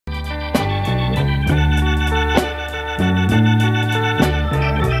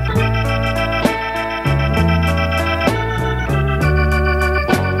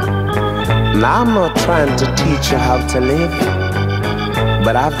Now I'm not trying to teach you how to live,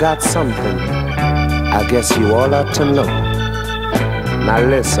 but I've got something I guess you all ought to know. Now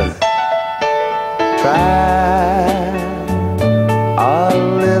listen. Try a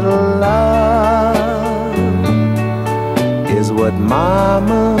little love is what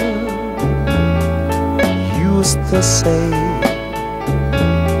Mama used to say.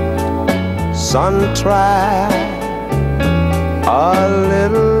 Son, try a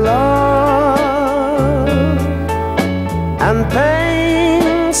little love and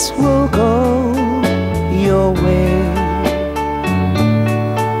things will go your way.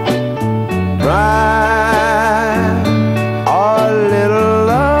 Try a little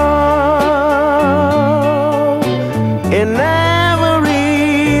love in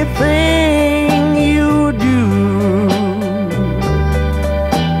everything you do.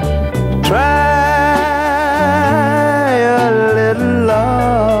 Try a little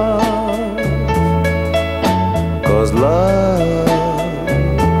love, 'cause love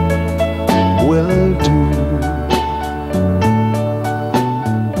will do.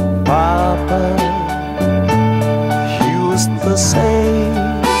 Papa used to say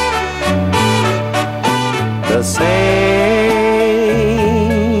the same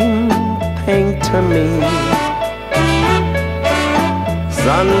thing to me.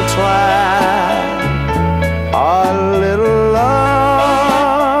 Son, try a little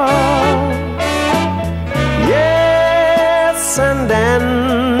love, yes, and then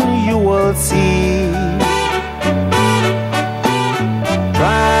you will see.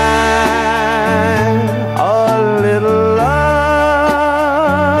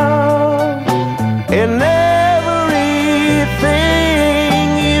 In everything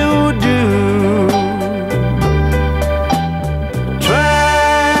you do, try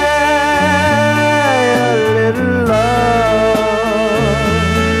a little love,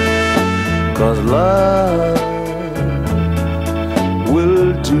 'cause love will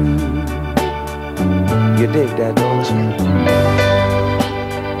do. You dig that, don't you?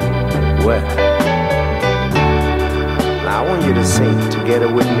 Well, now I want you to sing together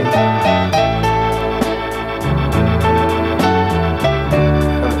with me.